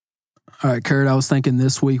All right, Kurt, I was thinking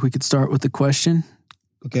this week we could start with the question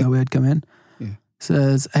that we had come in. Yeah.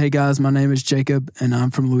 Says, hey guys, my name is Jacob and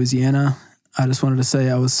I'm from Louisiana. I just wanted to say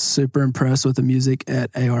I was super impressed with the music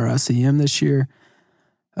at ARICM this year.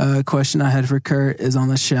 Question I had for Kurt is on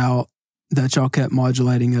the shout that y'all kept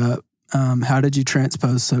modulating up. How did you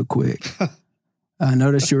transpose so quick? I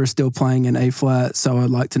noticed you were still playing in A flat, so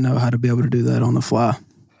I'd like to know how to be able to do that on the fly.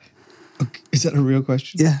 Okay. Is that a real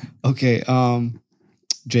question? Yeah. Okay.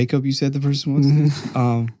 Jacob, you said the person was?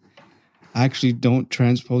 Mm-hmm. I actually don't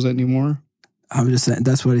transpose anymore. I'm just saying,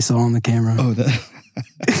 that's what he saw on the camera. Oh, that.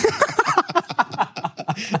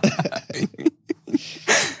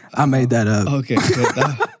 I made that up. Okay.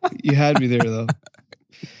 You had me there, though.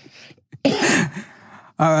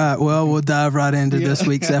 All right, well, we'll dive right into this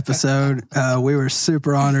week's episode. We were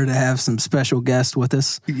super honored to have some special guests with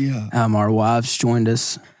us. Yeah. Our wives joined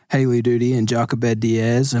us, Haley Duty and Jocabed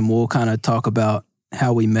Diaz, and we'll kind of talk about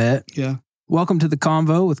how we met. Yeah. Welcome to the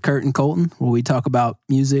Convo with Kurt and Colton, where we talk about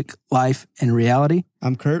music, life, and reality.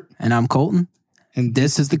 I'm Kurt. And I'm Colton. And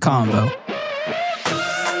this is the Convo.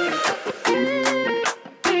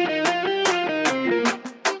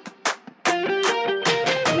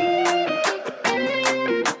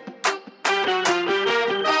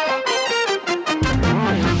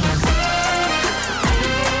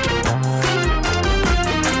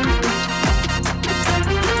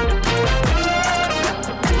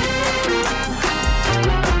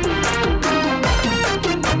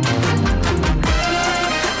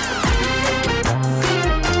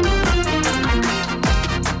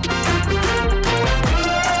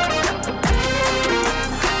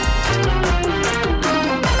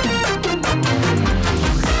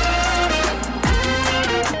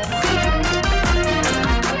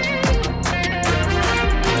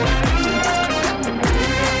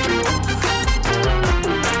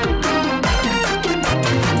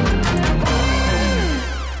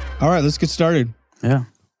 All right, let's get started. Yeah.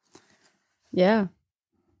 Yeah.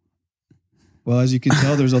 Well, as you can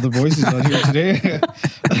tell, there's other voices on here today.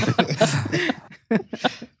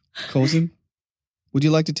 Colton, would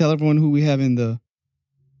you like to tell everyone who we have in the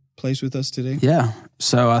place with us today? Yeah.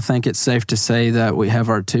 So I think it's safe to say that we have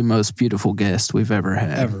our two most beautiful guests we've ever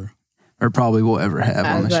had. Ever. Or probably will ever have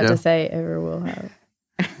on the show. I was about to say ever will have.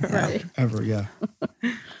 Right. Ever, yeah.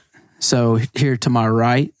 So here to my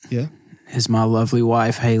right is my lovely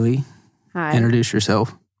wife, Haley. Hi. Introduce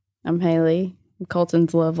yourself. I'm Haley. I'm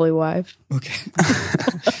Colton's lovely wife. Okay.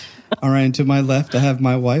 All right, and to my left, I have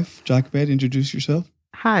my wife, Jocabed. Introduce yourself.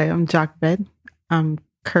 Hi, I'm Jocabed. I'm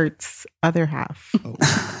Kurt's other half. Oh.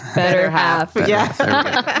 Better half.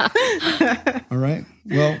 Yeah. All right.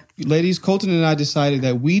 Well, ladies, Colton and I decided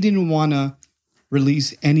that we didn't want to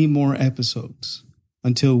release any more episodes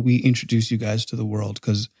until we introduce you guys to the world,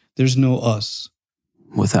 because there's no us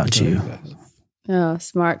without you. guys. Oh,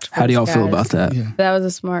 smart. How do y'all feel about that? Yeah. That was a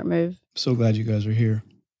smart move. So glad you guys are here.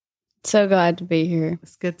 So glad to be here.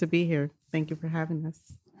 It's good to be here. Thank you for having us.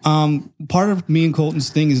 Part of me and Colton's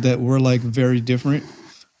thing is that we're like very different,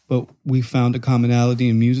 but we found a commonality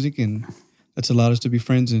in music, and that's allowed us to be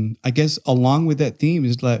friends. And I guess along with that theme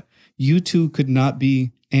is that you two could not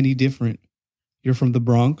be any different. You're from the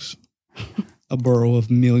Bronx, a borough of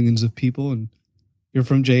millions of people, and you're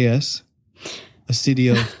from JS, a city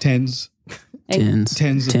of tens and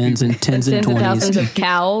 20s. Thousands of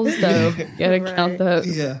cows, though. You gotta count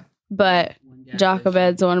those. Yeah. But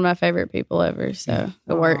Jocabed's one of my favorite people ever, so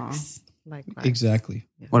it works. Likewise. Exactly.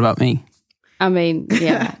 What about me? I mean,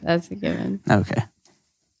 yeah, that's a given. Okay.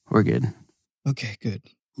 We're good. Okay, good.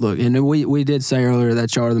 Look, and we did say earlier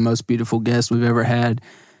that y'all are the most beautiful guests we've ever had.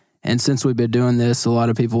 And since we've been doing this, a lot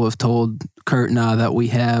of people have told Kurt and I that we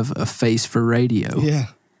have a face for radio. Yeah.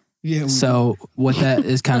 Yeah. So what that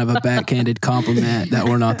is kind of a backhanded compliment that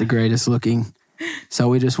we're not the greatest looking. So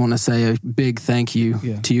we just want to say a big thank you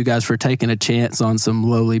to you guys for taking a chance on some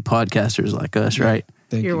lowly podcasters like us, right?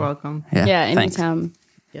 Thank You're you. welcome. Yeah, thanks. anytime.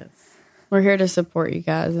 Yes. We're here to support you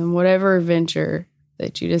guys in whatever venture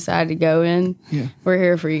that you decide to go in. Yeah. We're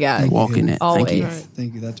here for you guys. Walk in it. Always.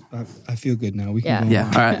 Thank you. Right. Thank you. I feel good now. We can go Yeah.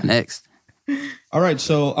 on. All right. Next. All right.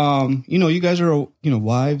 So, you guys are,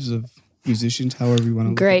 wives of musicians, however you want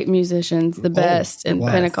to. Great musicians, the best in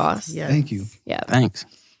wow. Pentecost. Yes. Thank you. Yeah. Thanks.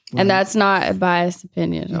 And that's not a biased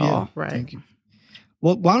opinion at all. Right. Thank you.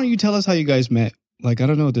 Well, why don't you tell us how you guys met? Like, I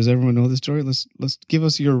don't know. Does everyone know the story? Let's give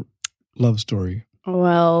us your love story.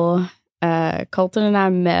 Well, Colton and I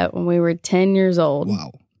met when we were 10 years old.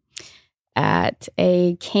 Wow. At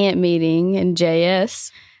a camp meeting in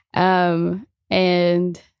JS.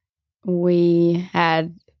 And we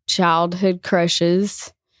had childhood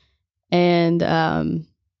crushes and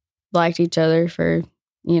liked each other for,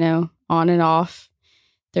 on and off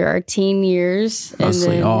through our teen years.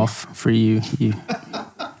 Mostly off for you.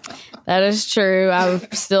 That is true. I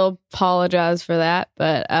would still apologize for that.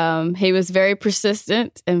 But he was very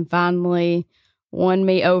persistent and finally won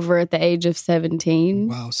me over at the age of 17.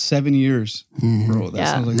 Wow, 7 years. Bro, that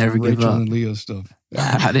sounds like Never give Rachel up. and Leo stuff.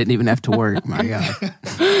 I didn't even have to work. My God.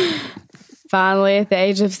 Finally, at the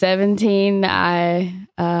age of 17,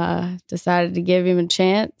 I decided to give him a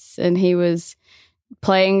chance. And he was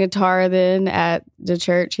playing guitar then at the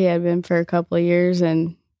church he had been for a couple of years.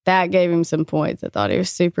 And that gave him some points. I thought he was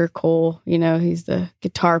super cool. You know, he's the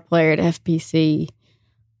guitar player at FPC.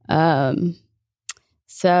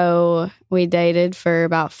 So we dated for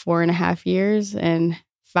about 4.5 years and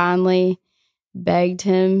finally begged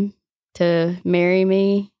him to marry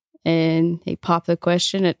me. And he popped the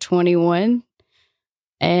question at 21.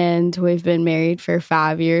 And we've been married for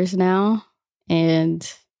 5 years now. And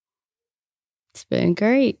it's been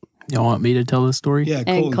great. Y'all want me to tell the story? Yeah,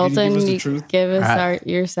 And Colton, can you give us the you truth? give us All right.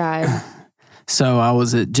 your side. So I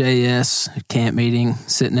was at JS camp meeting,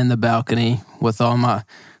 sitting in the balcony with all my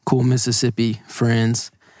cool Mississippi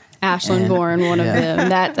friends. Ashland Bourne, one of them.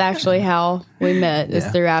 That's actually how we met, is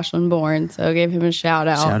Yeah. through Ashland Bourne. So give him a shout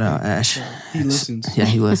out. Shout out, Ash. He listens. Yeah,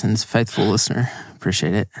 he listens. Faithful listener.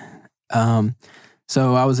 Appreciate it.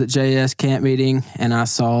 So I was at JS camp meeting and I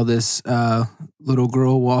saw this little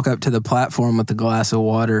girl walk up to the platform with a glass of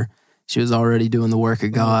water. She was already doing the work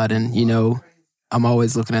of God. And, you know, I'm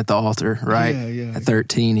always looking at the altar, right? Yeah. At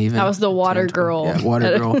 13 even. That was the water 10, 12. girl. Yeah,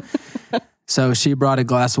 water girl. So she brought a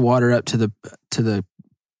glass of water up to the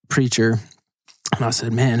preacher. And I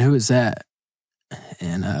said, man, who is that?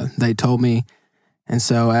 And they told me. And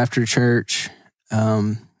so after church,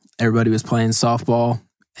 everybody was playing softball.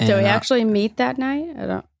 And Did we actually meet that night?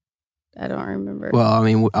 I don't remember. Well, I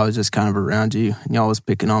mean, I was just kind of around you, and y'all was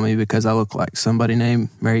picking on me because I look like somebody named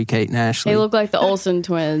Mary Kate and Ashley. He looked like the Olsen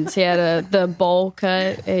twins. He had the bowl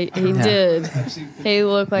cut. He did. He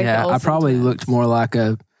looked like the Olsen I probably twins. looked more like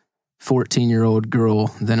a 14-year-old girl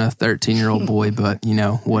than a 13-year-old boy, but, you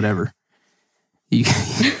know, whatever. You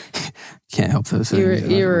can't help those things.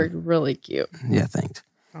 You were really cute. Yeah, thanks.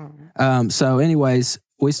 So anyways,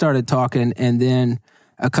 we started talking, and then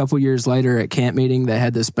a couple years later at camp meeting, they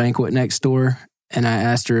had this banquet next door, and I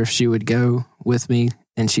asked her if she would go with me,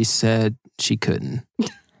 and she said she couldn't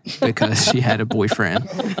because she had a boyfriend.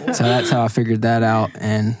 So that's how I figured that out,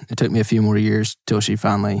 and it took me a few more years till she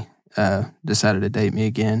finally decided to date me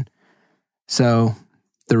again. So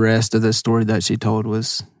the rest of the story that she told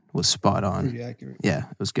was spot on. Pretty accurate. Yeah,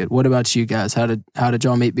 it was good. What about you guys? How did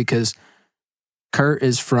y'all meet? Because Kurt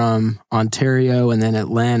is from Ontario and then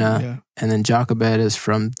Atlanta, and then Jocabed is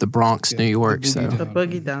from the Bronx, New York. So The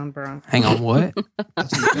boogie down Bronx. hang on, what?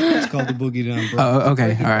 It's called the boogie down, bro. Oh,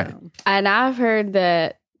 okay, all right. And I've heard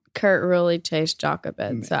that Kurt really chased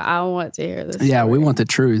Jocabed, so I want to hear this. Yeah, story. we want the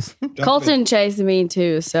truth. Colton chased me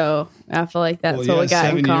too, so I feel like that's what we got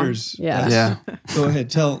in 7 common. years. Yeah. Yeah. Go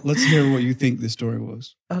ahead. Let's hear what you think the story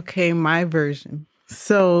was. Okay, my version.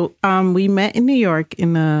 So we met in New York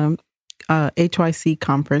in a HYC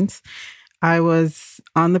conference. I was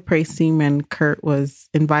on the praise team and Kurt was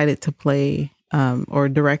invited to play or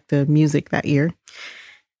direct the music that year.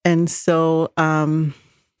 And so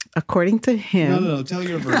according to him... No, tell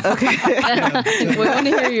your version. Okay. We want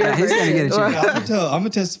to hear your He's going to get it. I'm going to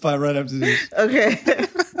testify right after this. Okay.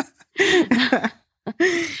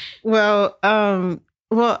 Well,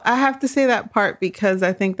 I have to say that part because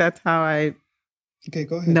I think that's how I Okay,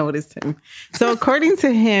 go ahead. noticed him. So according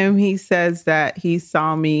to him, he says that he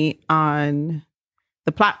saw me on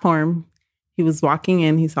the platform. He was walking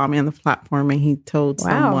in, he saw me on the platform, and he told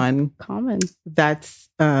someone common. that's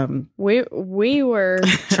We were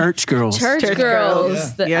Church girls. church Church girls.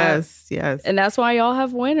 girls. that- yes. and that's why y'all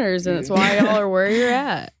have winners, and it's why y'all are where you're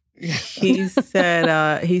at. He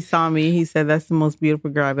said he saw me. He said that's the most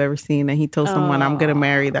beautiful girl I've ever seen, and he told someone I'm gonna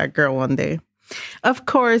marry that girl one day. Of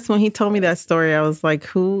course, when he told me that story, I was like,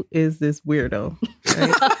 "Who is this weirdo?"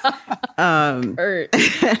 Right? Kurt.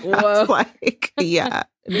 I Whoa. was like, "Yeah,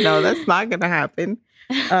 no, that's not gonna happen."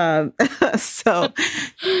 So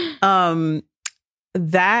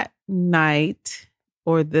that night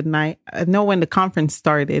or the night, I know when the conference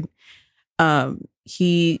started,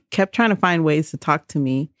 he kept trying to find ways to talk to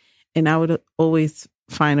me, and I would always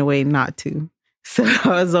find a way not to. So I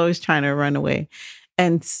was always trying to run away.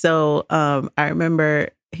 And so I remember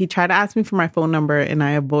he tried to ask me for my phone number and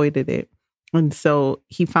I avoided it. And so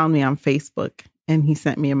he found me on Facebook and he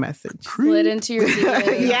sent me a message. Slid into your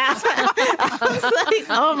DMs. Yeah. I was like,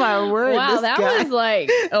 oh my word. Wow, this that guy. was like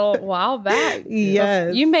a while back.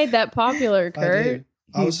 Yes. You made that popular, I Kurt. did.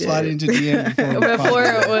 I was sliding into DM before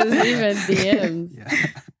it was even DMs.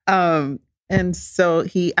 Yeah. And so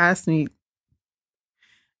he asked me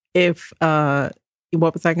if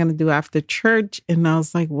what was I going to do after church, and I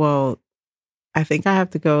was like, well, I think I have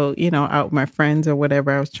to go, out with my friends or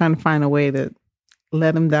whatever. I was trying to find a way to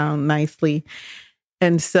let him down nicely.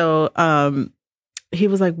 And so he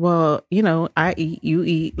was like, well, I eat, you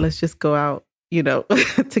eat. Let's just go out,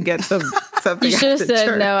 to get something. You should have said,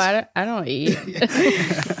 church. no, I don't eat.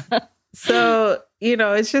 So,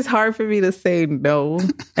 it's just hard for me to say no.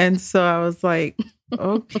 And so I was like,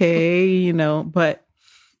 okay, but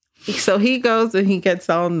so he goes and he gets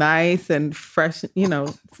all nice and fresh, fresh.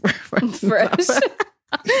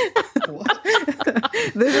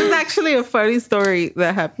 This is actually a funny story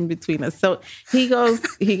that happened between us. So he goes,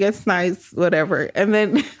 he gets nice, whatever. And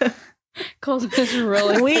then Cole's just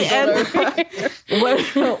really we end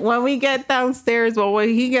when we get downstairs, when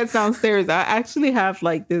he gets downstairs, I actually have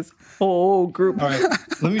like this whole group. All right,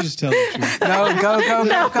 let me just tell you the truth. No, go.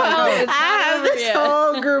 I have this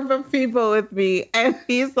whole group of people with me, and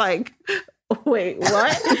he's like, wait,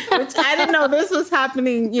 what? Which I didn't know this was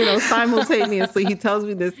happening, simultaneously. He tells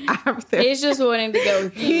me this after. He's just wanting to go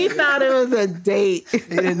with you. He thought it was a date. He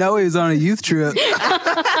didn't know he was on a youth trip.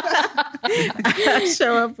 I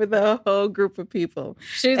show up with a whole group of people.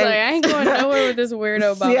 She's like, I ain't going nowhere with this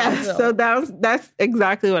weirdo by myself. So that's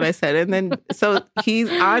exactly what I said. And then, so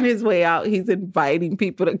he's on his way out. He's inviting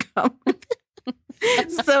people to come.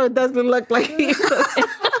 So it doesn't look like he was...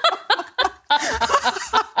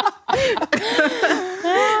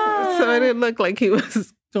 So it didn't look like he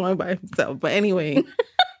was going by himself. But anyway.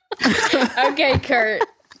 Okay, Kurt.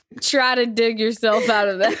 Try to dig yourself out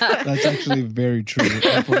of that. That's actually very true,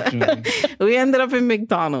 unfortunately. We ended up in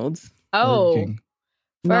McDonald's. Oh.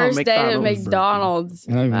 First No, day at McDonald's. McDonald's.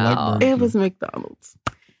 And I even like Wow. Burger It was McDonald's.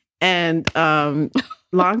 And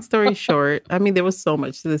long story short, I mean, there was so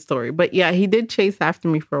much to this story. But yeah, he did chase after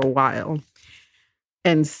me for a while.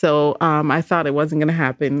 And so I thought it wasn't going to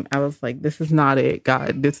happen. I was like, this is not it,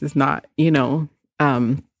 God. This is not,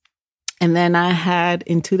 And then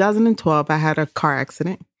in 2012, I had a car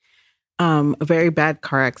accident, a very bad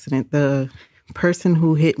car accident. The person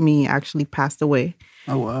who hit me actually passed away.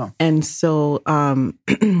 Oh, wow. And so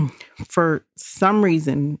for some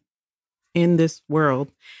reason in this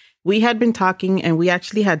world, we had been talking, and we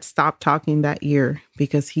actually had stopped talking that year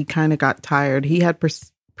because he kind of got tired. He had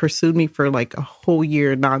pursued me for like a whole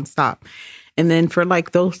year nonstop. And then for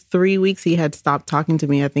like those 3 weeks, he had stopped talking to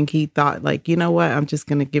me. I think he thought like, you know what, I'm just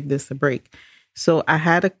going to give this a break. So I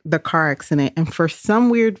had the car accident. And for some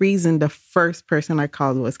weird reason, the first person I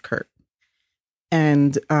called was Kurt.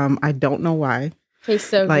 And I don't know why. He's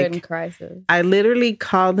so Like, good in crisis. I literally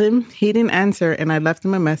called him. He didn't answer. And I left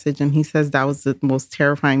him a message. And he says that was the most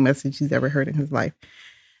terrifying message he's ever heard in his life.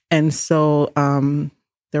 And so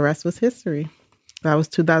the rest was history. That was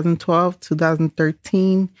 2012,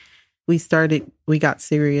 2013. We got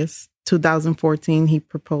serious. 2014, he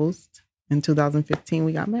proposed. In 2015,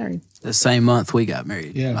 we got married. The same month we got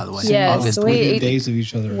married, Yeah. by the way. Yes, August Within days of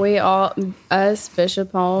each other. We all, us,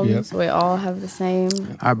 Bishop Holmes, Yep. we all have the same.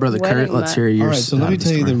 All right, Brother wedding Kurt, let's month. hear yours. All right, so let me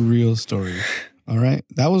tell you the real story. All right,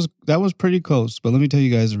 that was pretty close, but let me tell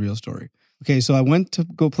you guys the real story. Okay, so I went to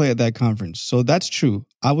go play at that conference. So that's true.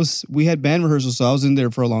 We had band rehearsals, so I was in there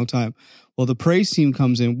for a long time. Well, the praise team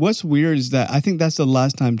comes in. What's weird is that I think that's the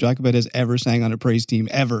last time Jocabed has ever sang on a praise team,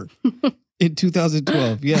 ever. In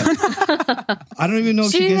 2012, yeah. I don't even know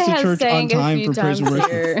if she gets to has church on sang a time few for praise and times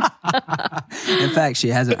worship. here. In fact, she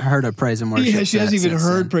hasn't heard of praise and worship. Yeah, she hasn't even since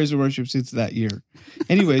heard then. praise and worship since that year.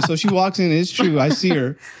 Anyway, so she walks in, and it's true. I see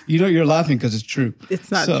her. You're laughing because it's true. It's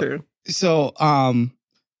not true. So,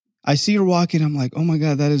 I see her walking. I'm like, oh my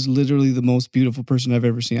God, that is literally the most beautiful person I've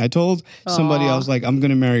ever seen. I told somebody, I was like, I'm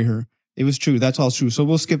going to marry her. It was true. That's all true. So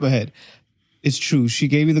we'll skip ahead. It's true. She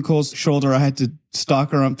gave me the cold shoulder. I had to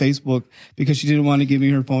stalk her on Facebook because she didn't want to give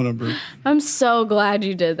me her phone number. I'm so glad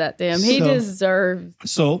you did that to him. He deserves.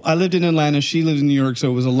 So I lived in Atlanta. She lived in New York.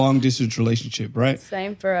 So it was a long distance relationship, right?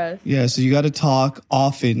 Same for us. Yeah. So you got to talk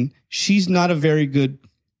often. She's not a very good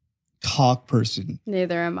talk person.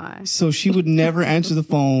 Neither am I. So she would never answer the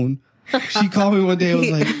phone. She called me one day. I was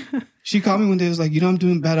like, I'm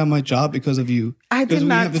doing bad on my job because of you. I did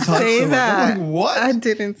not say that. I'm like, what? I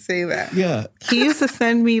didn't say that. Yeah. He used to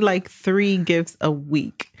send me like 3 gifts a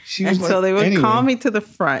week. And so they would call me to the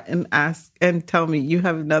front and ask and tell me, you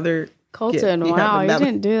have another Colton, gift. Wow, you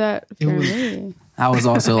didn't do that for me. I was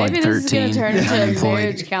also like Maybe 13. this is going to turn into a unemployed.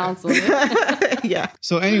 marriage counseling. Yeah.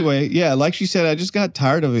 So anyway, yeah, like she said, I just got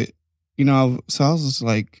tired of it. So I was just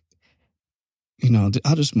like,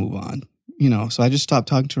 I'll just move on. so I just stopped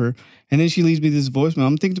talking to her. And then she leaves me this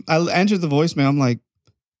voicemail. I answered the voicemail. I'm like,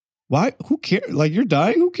 why? Who cares? Like, you're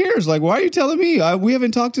dying? Who cares? Like, why are you telling me? We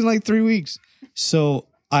haven't talked in like 3 weeks. So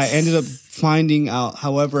I ended up finding out,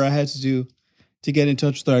 however I had to do to get in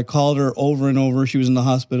touch with her. I called her over and over. She was in the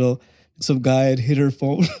hospital. Some guy had hit her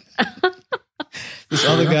phone. This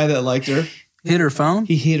other guy that liked her. Hit her phone?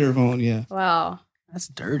 He hit her phone, yeah. Wow. That's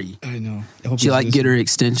dirty. I know. Did you get her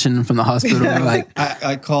extension from the hospital? Like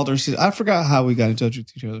I called her. I forgot how we got in touch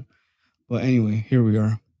with each other. But anyway, here we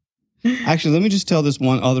are. Actually, let me just tell this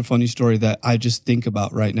one other funny story that I just think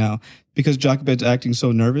about right now because Jocabed's acting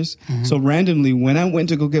so nervous. Mm-hmm. So randomly, when I went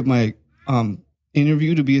to go get my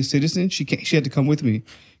interview to be a citizen, she had to come with me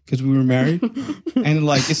because we were married. And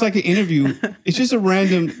like, it's like an interview. It's just a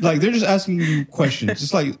random, like they're just asking you questions.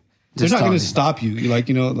 It's like, they're not going to stop you. You're like,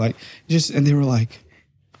 and they were like,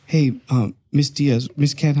 hey, Miss Diaz,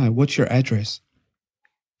 Miss KANHAI, what's your address?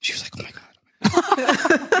 She was like, oh my God.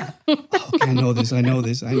 Okay, I know this.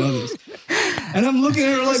 And I'm looking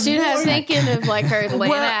at her like, she was thinking of like her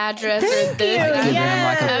Atlanta address or this.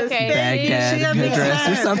 Like a Baghdad address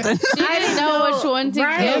or something. She didn't know which one to give.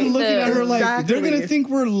 I'm looking at her like, Exactly. they're going to think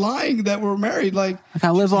we're lying that we're married. Like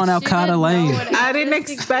I live on Al Qaeda Lane. I didn't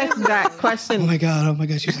expect that question. Oh my God.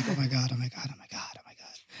 She's like, oh my God.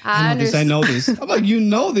 I know this. I'm like, you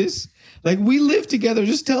know this. Like, we live together.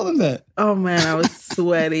 Just tell them that. Oh, man, I was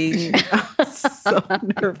sweating. I was so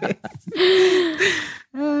nervous.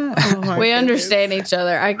 We understand each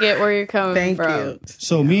other. I get where you're coming from. Thank you.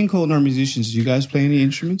 So, me and Colton are musicians. Do you guys play any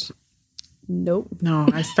instruments? Nope. No,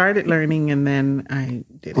 I started learning and then I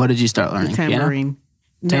did What did you start learning? Tambourine.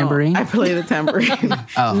 Tambourine? No, I played the tambourine.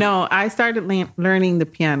 Oh. No, I started learning the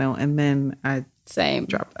piano and then I Same.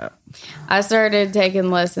 dropped out. I started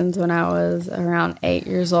taking lessons when I was around 8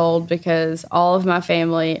 years old because all of my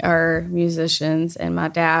family are musicians and my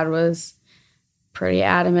dad was pretty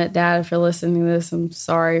adamant. Dad, if you're listening to this, I'm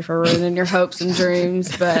sorry for ruining your hopes and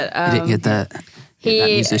dreams, but You didn't get that. That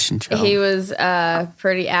musician job. He was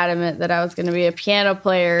pretty adamant that I was going to be a piano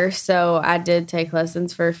player, so I did take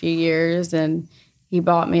lessons for a few years, and he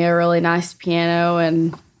bought me a really nice piano,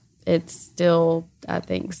 and it's still, I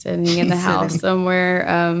think, sitting in the house somewhere,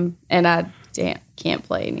 and I can't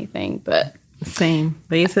play anything, but... Same.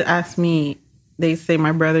 They used to ask me, they say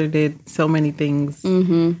my brother did so many things.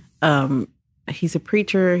 Mm-hmm. He's a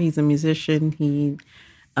preacher, he's a musician, he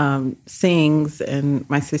sings, and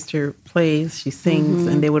my sister plays, she sings,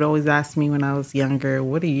 and they would always ask me when I was younger,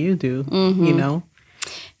 what do you do?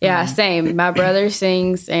 Yeah, same. My brother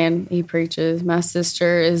sings and he preaches. My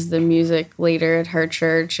sister is the music leader at her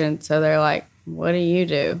church, and so they're like, what do you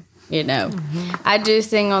do? I do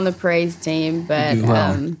sing on the praise team, but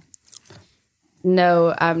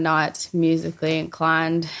no, I'm not musically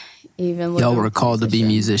inclined. Even y'all were called to be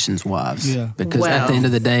musicians' wives. Yeah. Because at the end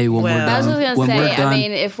of the day, when we're done... I was going to say, I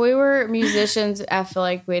mean, if we were musicians, I feel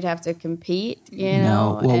like we'd have to compete,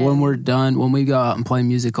 know? No. Well, when we're done, when we go out and play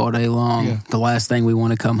music all day long, the last thing we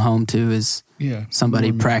want to come home to is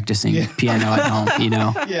somebody practicing piano at home,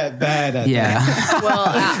 Yeah, bad at that.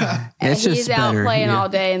 Well, he's out playing all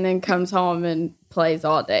day and then comes home and plays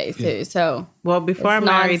all day, too. So, well, before I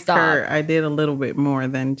married her, I did a little bit more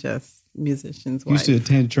than just musicians' wife. Used to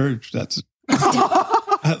attend church. That's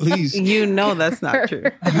at least. That's not true.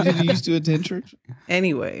 You used to attend church?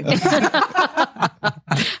 Anyway.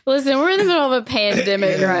 Listen, we're in the middle of a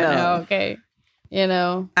pandemic right now, okay?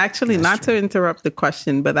 Actually, that's not true. To interrupt the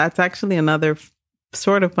question, but that's actually another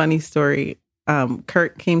sort of funny story.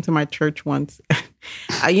 Kurt came to my church once.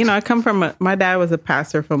 I come from my dad was a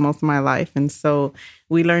pastor for most of my life, and so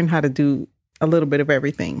we learned how to do a little bit of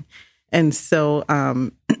everything. And so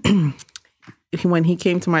when he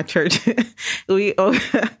came to my church, we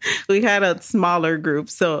had a smaller group.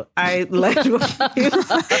 So I led.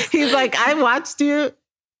 He's like, I watched you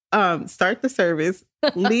start the service,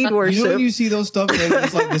 lead worship. When you see those stuff, and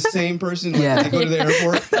it's like the same person. They go to the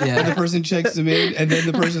airport, and the person checks them in, and then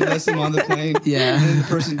the person lets them on the plane. Yeah, and then the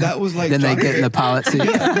person that was like. Then they get in the pilot seat.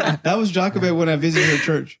 That was Jocabed when I visited her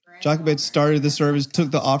church. Jocabed started the service,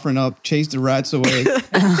 took the offering up, chased the rats away.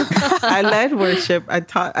 I led worship.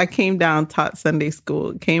 I came down, taught Sunday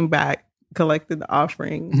school, came back, collected the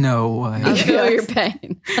offering. No way. I feel your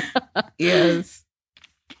pain. Yes.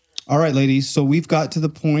 All right, ladies. So we've got to the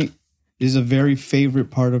point. It is a very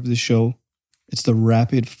favorite part of the show. It's the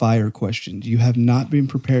rapid fire questions. You have not been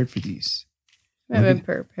prepared for these. I haven't been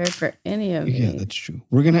prepared for any of these. Yeah, that's true.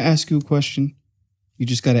 We're going to ask you a question. You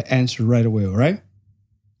just got to answer right away, all right?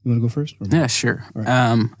 You want to go first? Yeah, sure. Right.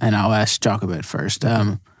 And I'll ask Jocabed first.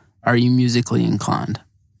 Are you musically inclined?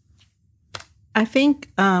 I think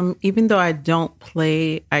even though I don't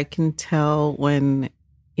play, I can tell when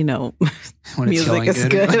When music is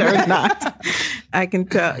good. good or not. I can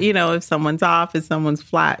tell, if someone's off, if someone's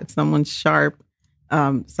flat, if someone's sharp.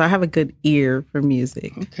 So I have a good ear for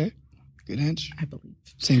music. Okay. Good answer. I believe.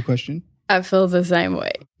 Same question. I feel the same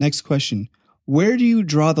way. Next question. Where do you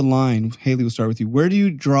draw the line? Haley, we'll start with you. Where do you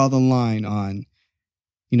draw the line on,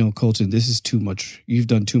 Colton, this is too much. You've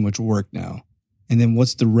done too much work now. And then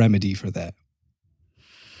what's the remedy for that?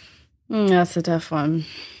 That's a tough one.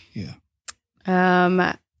 Yeah.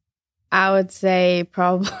 I would say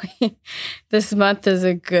probably this month is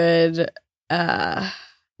a good,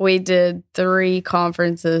 we did 3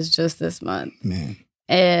 conferences just this month. Man.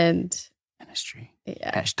 And Ministry.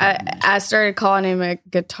 yeah, I started calling him a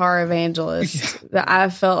guitar evangelist. I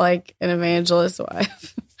felt like an evangelist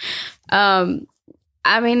wife.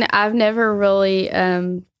 I've never really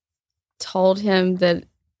told him that,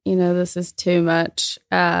 this is too much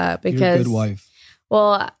because You're a good wife.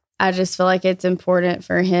 Well, I just feel like it's important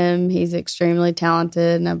for him. He's extremely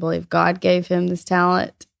talented, and I believe God gave him this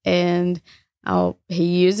talent, and he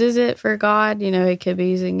uses it for God. He could be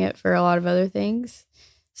using it for a lot of other things.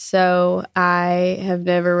 So I have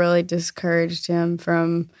never really discouraged him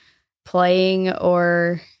from playing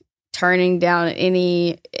or turning down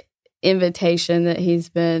any invitation that he's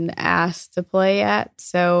been asked to play at.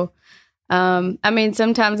 So,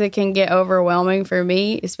 sometimes it can get overwhelming for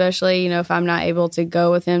me, especially, if I'm not able to go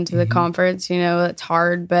with him to the conference, it's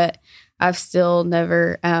hard, but I've still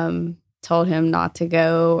never told him not to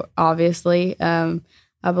go, obviously. I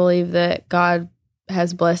believe that God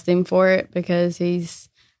has blessed him for it because he's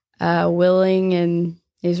willing and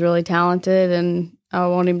he's really talented, and I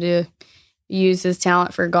want him to use his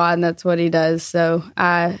talent for God, and that's what he does. So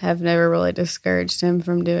I have never really discouraged him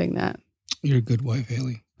from doing that. You're a good wife,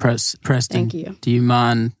 Haley. Preston, thank you. Do you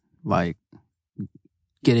mind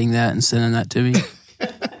getting that and sending that to me?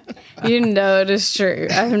 It is true.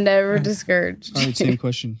 I've never discouraged. All right, same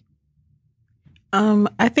question.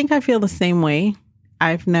 I think I feel the same way.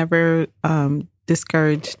 I've never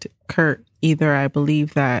discouraged Kurt either. I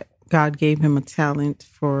believe that God gave him a talent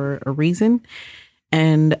for a reason.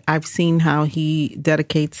 And I've seen how he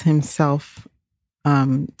dedicates himself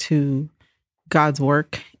to God's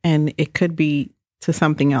work. And it could be to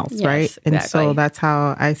something else, yes, right? Exactly. And so that's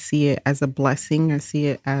how I see it, as a blessing. I see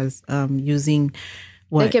it as using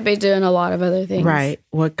what... They could be doing a lot of other things. Right.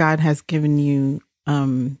 What God has given you,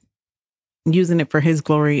 using it for his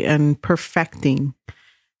glory and perfecting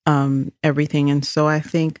everything. And so I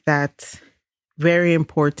think that's very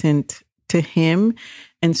important to him.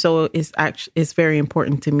 And so it's very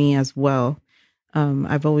important to me as well.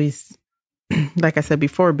 I've always, like I said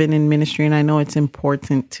before, been in ministry, and I know it's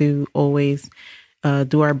important to always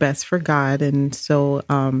do our best for God. And so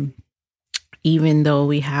even though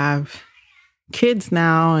we have kids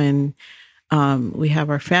now and we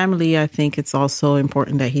have our family, I think it's also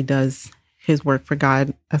important that he does his work for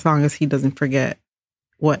God, as long as he doesn't forget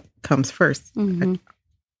what comes first. Mm-hmm.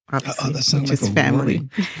 That sounds which like is family.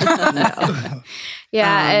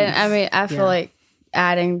 Yeah, and I feel like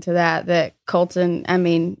adding to that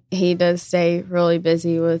Colton, he does stay really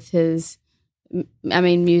busy with his,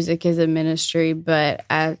 music is a ministry, but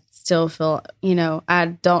I still feel,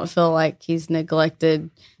 I don't feel like he's neglected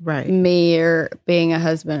me or being a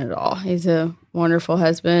husband at all. He's a wonderful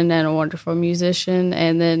husband and a wonderful musician,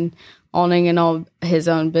 and then owning his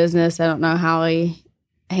own business. I don't know how he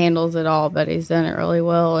handles it all, but he's done it really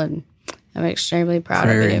well, and I'm extremely proud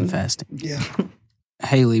of him. Prayer and fasting. Yeah.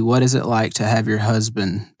 Haley, what is it like to have your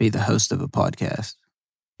husband be the host of a podcast?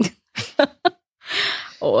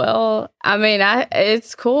 Well,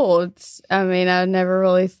 it's cool. I never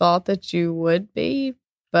really thought that you would be,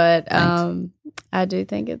 but I do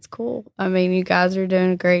think it's cool. You guys are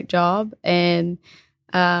doing a great job, and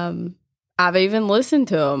I've even listened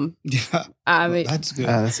to them. Yeah. That's good.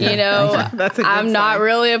 I'm not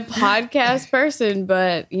really a podcast person,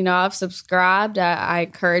 but, I've subscribed. I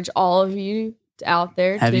encourage all of you out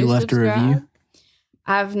there to subscribe. Have you left a review?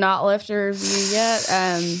 I've not left a review yet.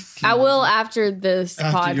 I will after this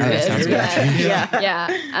podcast. Yeah.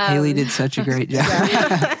 Haley did such a great job.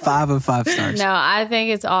 5 of 5 stars. No, I think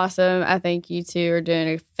it's awesome. I think you two are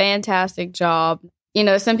doing a fantastic job.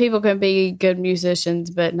 Some people can be good musicians,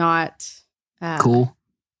 but not cool.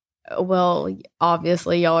 Well,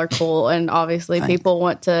 obviously y'all are cool, and obviously people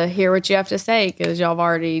want to hear what you have to say because y'all have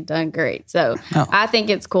already done great. So I think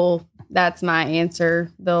it's cool. That's my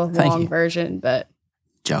answer, the long version. But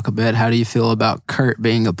Jocabed, how do you feel about Kurt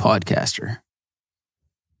being a podcaster?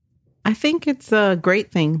 I think it's a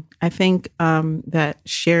great thing. I think that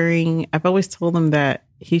sharing, I've always told them that,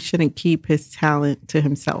 he shouldn't keep his talent to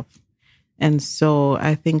himself. And so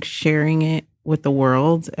I think sharing it with the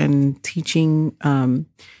world and teaching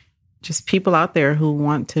just people out there who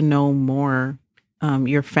want to know more,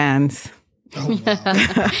 your fans. Oh,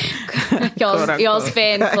 wow. y'all's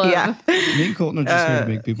fan club. Yeah. Me and Colton are just here to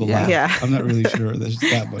make people laugh. Yeah. I'm not really sure there's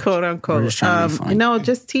that much. Quote We're unquote. just trying to be funny.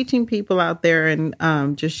 Just teaching people out there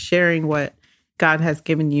and just sharing what God has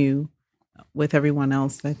given you with everyone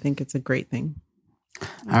else. I think it's a great thing.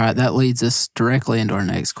 All right, that leads us directly into our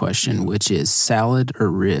next question, which is salad or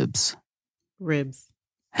ribs? Ribs.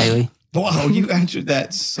 Haley? Wow, you answered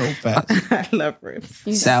that so fast. I love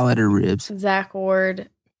ribs. Salad or ribs? Zach Ward,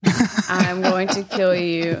 I'm going to kill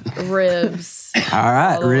you. Ribs. All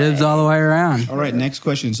right, All the ribs way. all the way around. All right, next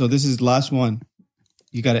question. So this is the last one.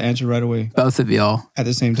 You got to answer right away Both of y'all at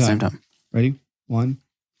the same at the time. same time. Ready? 1.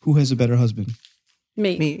 Who has a better husband?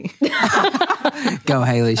 Me. Go,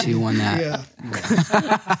 Haley. She won that.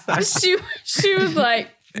 Yeah. she was like,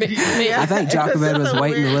 me. I think Jocabed was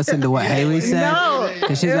waiting to listen to what Haley said. No.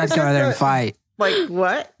 Because she's about to go out there and fight. Like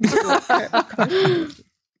what?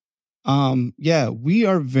 Yeah, we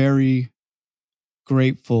are very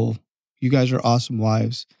grateful. You guys are awesome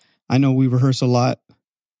wives. I know we rehearse a lot,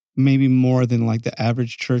 maybe more than like the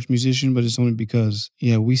average church musician, but it's only because,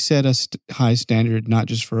 we set a high standard, not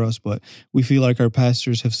just for us, but we feel like our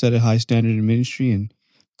pastors have set a high standard in ministry. And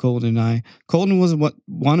Colton was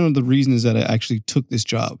one of the reasons that I actually took this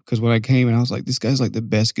job. Because when I came and I was like, this guy's like the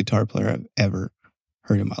best guitar player I've ever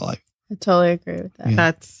heard in my life. I totally agree with that. Yeah.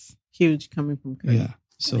 That's huge coming from Kurt. Yeah.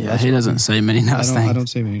 So Yeah, that's he what doesn't say many nice things. I don't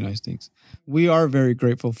say many nice things. We are very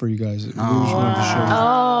grateful for you guys. We just wanted to share that.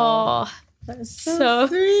 Oh, that's so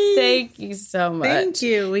sweet. Thank you so much. Thank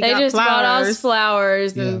you. They just bought us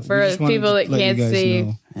flowers, Yeah, and we for just wanted people to that let you can't guys see,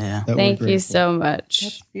 know Yeah. that we're thank you grateful. so much.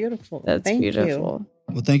 That's beautiful. That's Thank you. beautiful.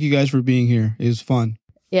 Well, thank you guys for being here. It was fun.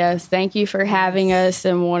 Yes, thank you for having us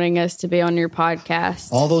and wanting us to be on your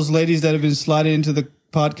podcast. All those ladies that have been sliding into the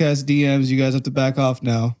podcast DMs, you guys have to back off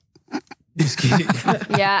now. Just kidding.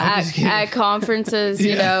 Yeah, at conferences,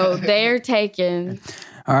 they're taken.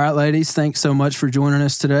 All right, ladies. Thanks so much for joining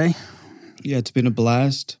us today. Yeah, it's been a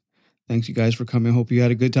blast. Thanks you guys for coming. Hope you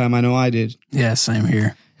had a good time. I know I did. Yeah, same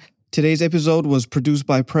here. Today's episode was produced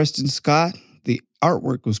by Preston Scott. The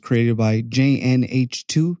artwork was created by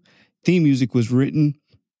JNH2. Theme music was written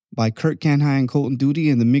by Kurt KANHAI and Colton Duty,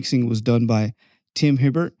 and the mixing was done by Tim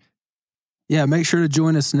Hibbert. Yeah, make sure to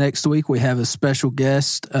join us next week. We have a special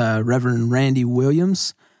guest, Reverend Randy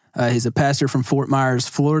Williams. He's a pastor from Fort Myers,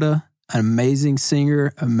 Florida, an amazing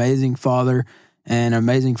singer, amazing father, and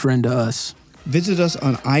amazing friend to us. Visit us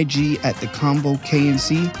on IG at The Convo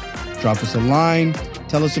KNC. Drop us a line.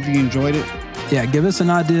 Tell us if you enjoyed it. Yeah, give us an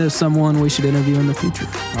idea of someone we should interview in the future.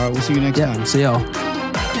 All right, we'll see you next time. See y'all.